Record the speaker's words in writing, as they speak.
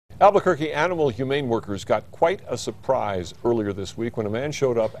Albuquerque Animal Humane workers got quite a surprise earlier this week when a man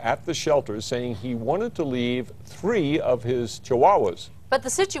showed up at the shelter saying he wanted to leave 3 of his Chihuahuas. But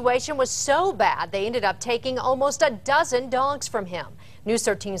the situation was so bad, they ended up taking almost a dozen dogs from him. News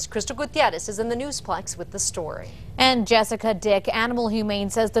 13's Crystal Gutierrez is in the Newsplex with the story. And Jessica Dick, Animal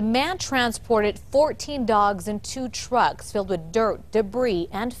Humane, says the man transported 14 dogs in 2 trucks filled with dirt, debris,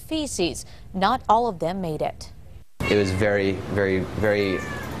 and feces. Not all of them made it. It was very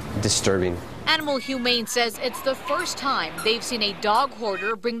disturbing. Animal Humane says it's the first time they've seen a dog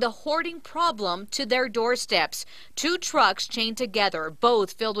hoarder bring the hoarding problem to their doorsteps. 2 trucks chained together,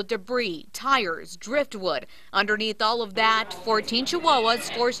 both filled with debris, tires, driftwood. Underneath all of that, 14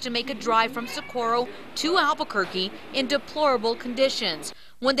 Chihuahuas forced to make a drive from Socorro to Albuquerque in deplorable conditions.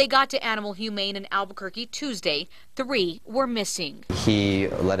 When they got to Animal Humane in Albuquerque Tuesday, 3 were missing. He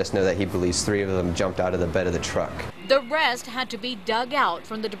let us know that he believes 3 of them jumped out of the bed of the truck. The rest had to be dug out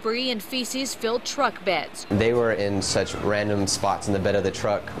from the debris and feces-filled truck beds. They were in such random spots in the bed of the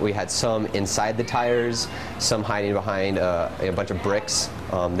truck. We had some inside the tires, some hiding behind a bunch of bricks.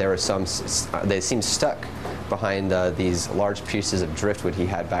 There were some, they seemed stuck behind these large pieces of driftwood he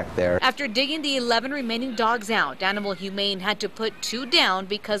had back there. After digging the 11 remaining dogs out, Animal Humane had to put 2 down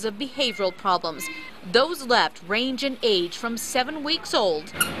because of behavioral problems. Those left range in age from 7 weeks old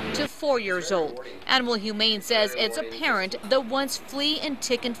to 4 years old. Animal Humane says it's apparent the once flea and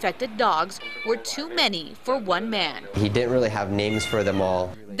tick infected dogs were too many for one man. He didn't really have names for them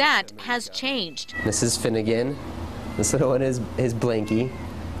all. That has changed. This is Finnegan. This little one is Blanky.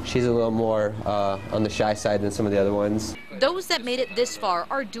 She's a little more on the shy side than some of the other ones. Those that made it this far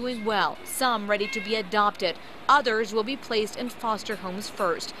are doing well, some ready to be adopted. Others will be placed in foster homes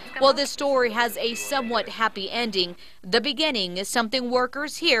first. While this story has a somewhat happy ending, the beginning is something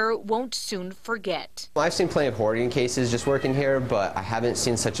workers here won't soon forget. I've seen plenty of hoarding cases just working here, but I haven't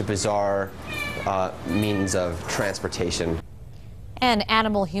seen such a bizarre means of transportation. And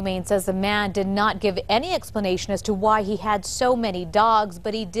Animal Humane says the man did not give any explanation as to why he had so many dogs,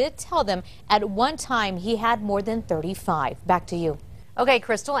 but he did tell them at one time he had more than 35. Back to you. Okay,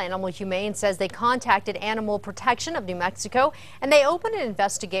 Crystal, Animal Humane says they contacted Animal Protection of New Mexico and they opened an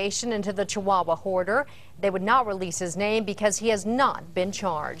investigation into the Chihuahua hoarder. They would not release his name because he has not been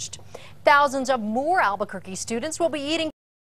charged. Thousands of more Albuquerque students will be eating